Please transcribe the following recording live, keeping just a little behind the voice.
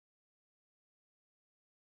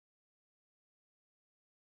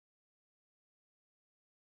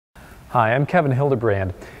Hi, I'm Kevin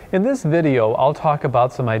Hildebrand. In this video, I'll talk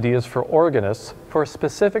about some ideas for organists for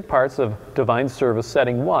specific parts of Divine Service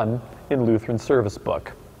Setting 1 in Lutheran Service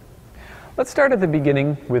Book. Let's start at the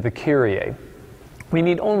beginning with the Kyrie. We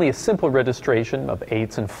need only a simple registration of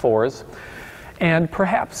 8s and 4s, and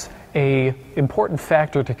perhaps an important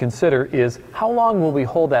factor to consider is how long will we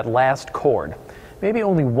hold that last chord? Maybe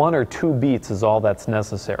only 1 or 2 beats is all that's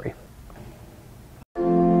necessary.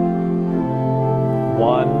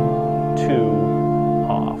 1, 2,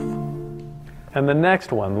 off. And the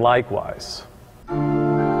next one likewise.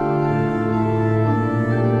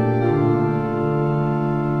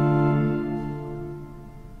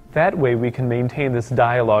 That way we can maintain this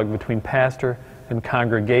dialogue between pastor and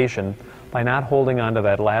congregation by not holding on to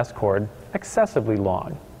that last chord excessively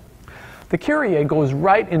long. The Kyrie goes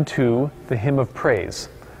right into the hymn of praise.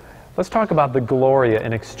 Let's talk about the Gloria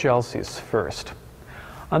in Excelsis first.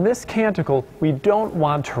 On this canticle, we don't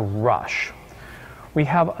want to rush. We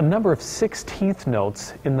have a number of 16th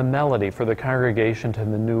notes in the melody for the congregation to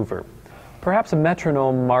maneuver. Perhaps a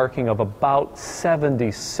metronome marking of about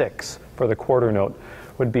 76 for the quarter note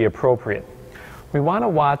would be appropriate. We want to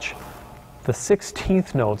watch the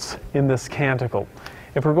 16th notes in this canticle.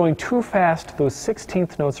 If we're going too fast, those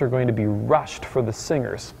 16th notes are going to be rushed for the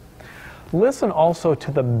singers. Listen also to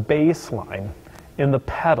the bass line in the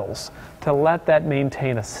pedals to let that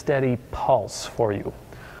maintain a steady pulse for you.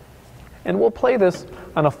 And we'll play this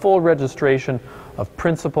on a full registration of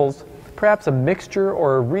principals. Perhaps a mixture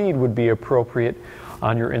or a reed would be appropriate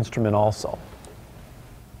on your instrument also.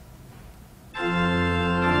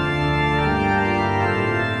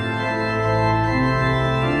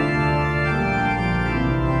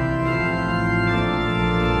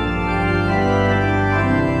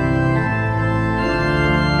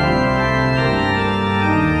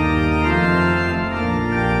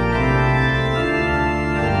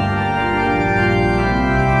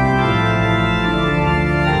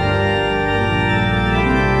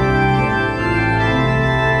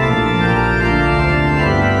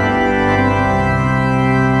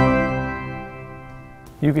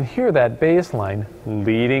 You can hear that bass line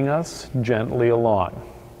leading us gently along.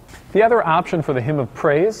 The other option for the hymn of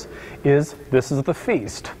praise is This is the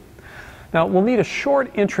Feast. Now we'll need a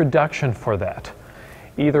short introduction for that.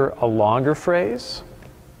 Either a longer phrase,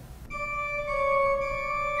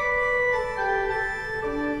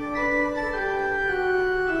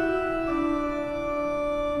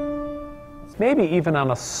 maybe even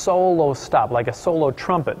on a solo stop, like a solo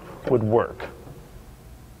trumpet would work.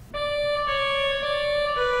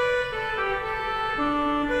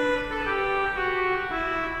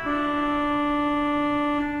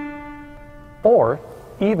 Or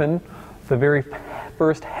even the very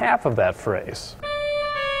first half of that phrase.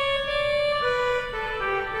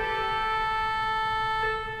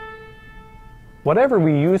 Whatever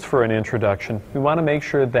we use for an introduction, we want to make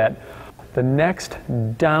sure that the next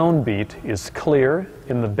downbeat is clear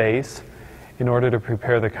in the bass in order to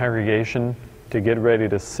prepare the congregation to get ready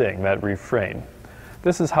to sing that refrain.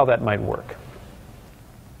 This is how that might work.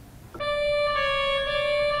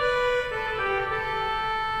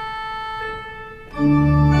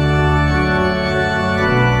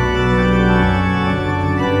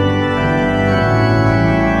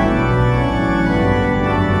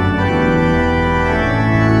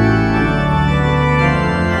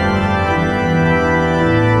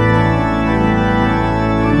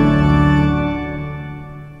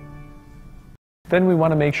 Then we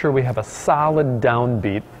want to make sure we have a solid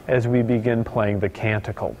downbeat as we begin playing the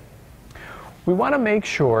canticle. We want to make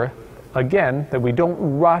sure, again, that we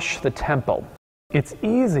don't rush the tempo. It's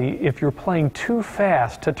easy if you're playing too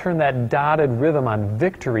fast to turn that dotted rhythm on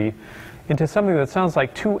victory into something that sounds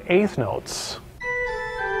like 2 eighth notes.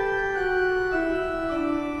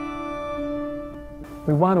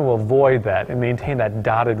 We want to avoid that and maintain that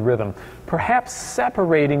dotted rhythm, perhaps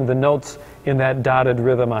separating the notes in that dotted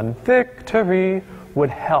rhythm on victory would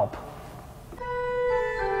help.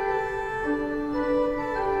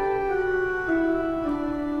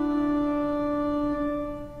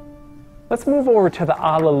 Let's move over to the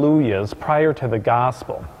Alleluias prior to the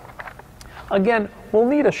Gospel. Again, we'll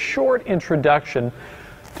need a short introduction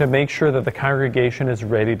to make sure that the congregation is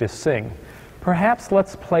ready to sing. Perhaps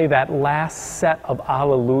let's play that last set of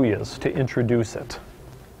Alleluias to introduce it.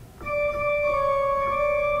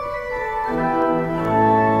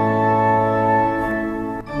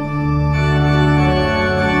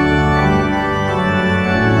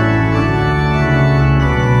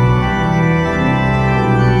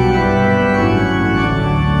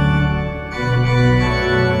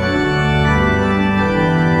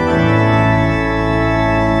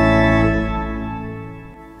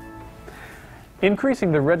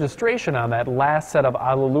 Increasing the registration on that last set of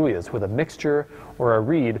Alleluias with a mixture or a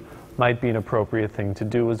reed might be an appropriate thing to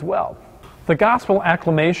do as well. The gospel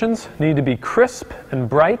acclamations need to be crisp and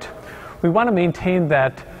bright. We want to maintain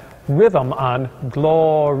that rhythm on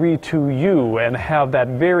glory to you and have that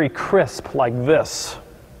very crisp like this.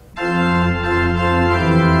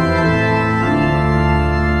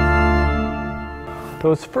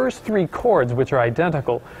 Those first three chords, which are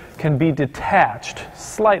identical, can be detached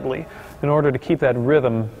slightly in order to keep that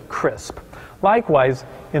rhythm crisp. Likewise,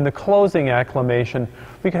 in the closing acclamation,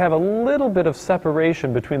 we could have a little bit of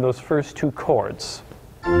separation between those first two chords.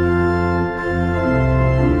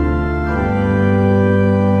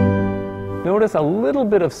 Notice a little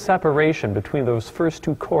bit of separation between those first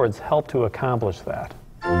two chords help to accomplish that.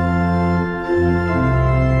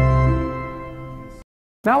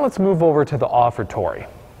 Now let's move over to the offertory.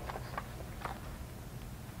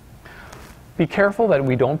 Be careful that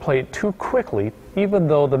we don't play it too quickly, even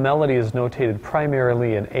though the melody is notated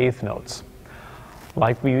primarily in eighth notes.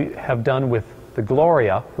 Like we have done with the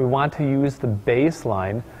Gloria, we want to use the bass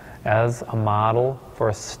line as a model for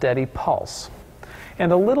a steady pulse.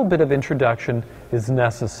 And a little bit of introduction is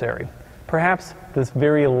necessary. Perhaps this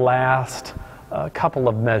very last couple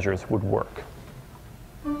of measures would work.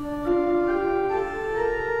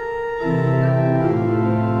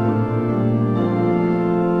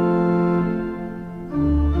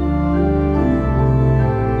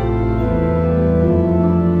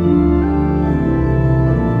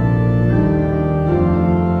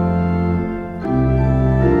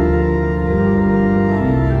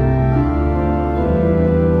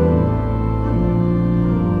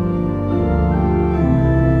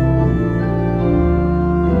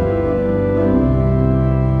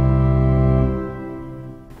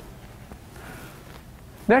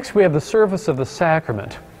 Next, we have the service of the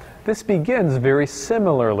sacrament. This begins very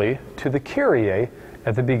similarly to the Kyrie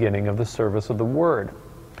at the beginning of the service of the Word.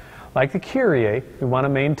 Like the Kyrie, we want to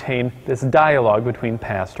maintain this dialogue between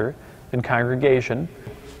pastor and congregation.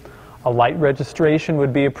 A light registration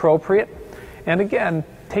would be appropriate, and again,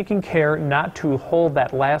 taking care not to hold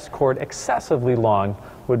that last chord excessively long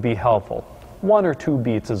would be helpful. 1 or 2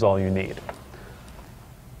 beats is all you need.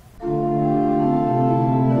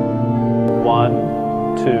 1,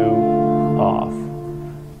 2, off.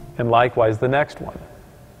 And likewise the next one.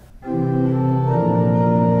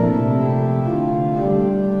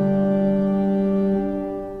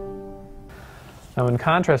 Now in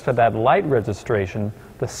contrast to that light registration,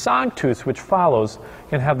 the Sanctus, which follows,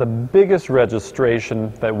 can have the biggest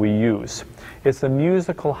registration that we use. It's the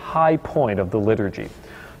musical high point of the liturgy.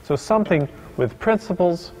 So something with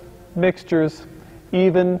principles, mixtures,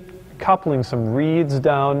 even coupling some reeds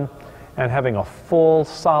down, and having a full,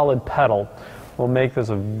 solid pedal will make this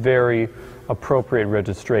a very appropriate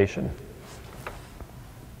registration.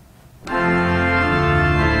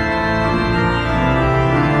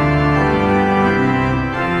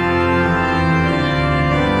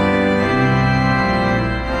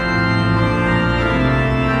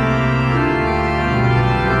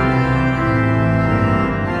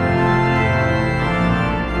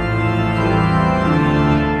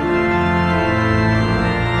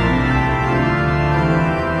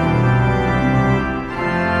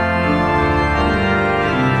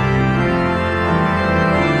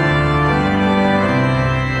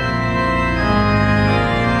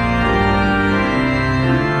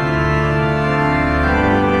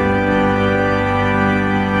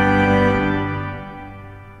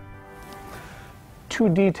 Two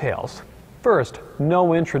details. First,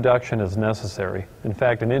 no introduction is necessary. In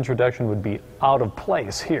fact, an introduction would be out of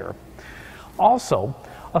place here. Also,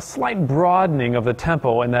 a slight broadening of the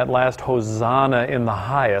tempo in that last Hosanna in the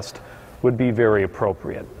highest would be very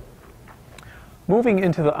appropriate. Moving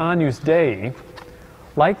into the Agnus Dei,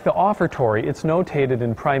 like the offertory, it's notated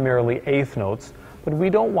in primarily eighth notes, but we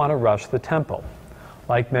don't want to rush the tempo.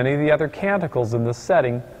 Like many of the other canticles in this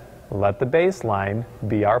setting, let the bass line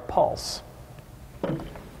be our pulse.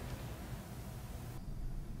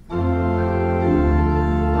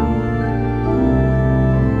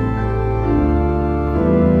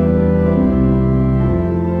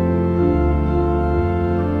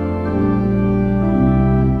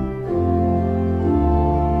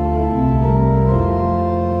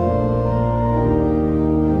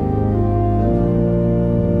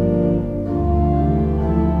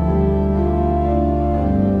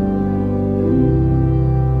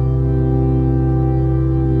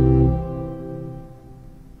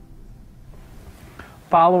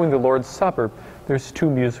 Following the Lord's Supper, there's 2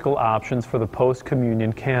 musical options for the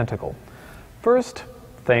post-communion canticle. First,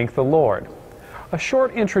 Thank the Lord. A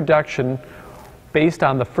short introduction based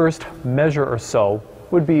on the first measure or so,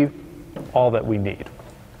 would be all that we need.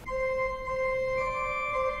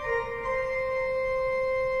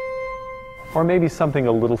 Or maybe something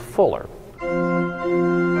a little fuller.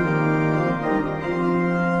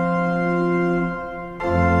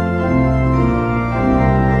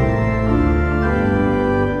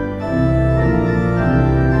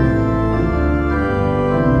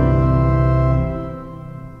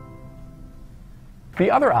 The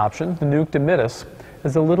other option, the Nunc Dimittis,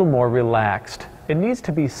 is a little more relaxed. It needs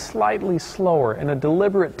to be slightly slower in a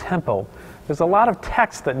deliberate tempo. There's a lot of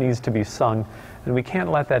text that needs to be sung, and we can't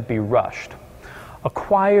let that be rushed. A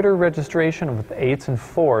quieter registration with 8s and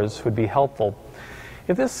 4s would be helpful.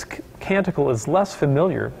 If this canticle is less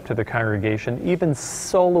familiar to the congregation, even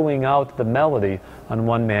soloing out the melody on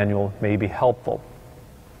one manual may be helpful.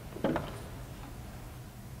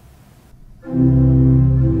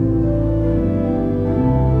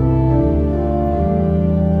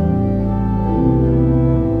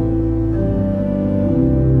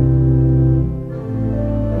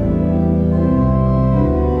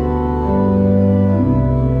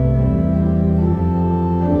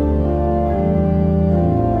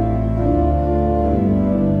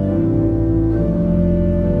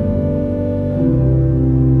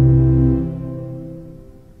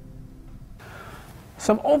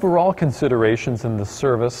 Some overall considerations in the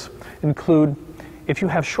service include if you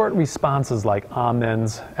have short responses like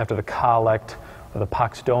amens after the collect, or the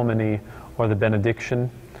Pax Domini, or the benediction,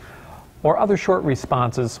 or other short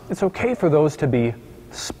responses, it's okay for those to be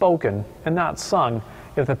spoken and not sung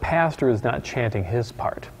if the pastor is not chanting his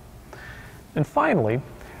part. And finally,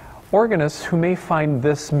 organists who may find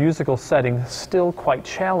this musical setting still quite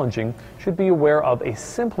challenging should be aware of a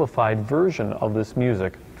simplified version of this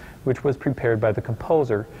music, which was prepared by the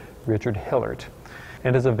composer, Richard Hillert,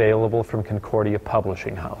 and is available from Concordia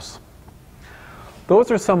Publishing House.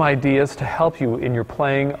 Those are some ideas to help you in your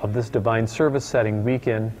playing of this divine service setting week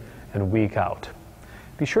in and week out.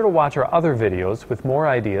 Be sure to watch our other videos with more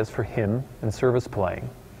ideas for hymn and service playing.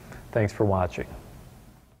 Thanks for watching.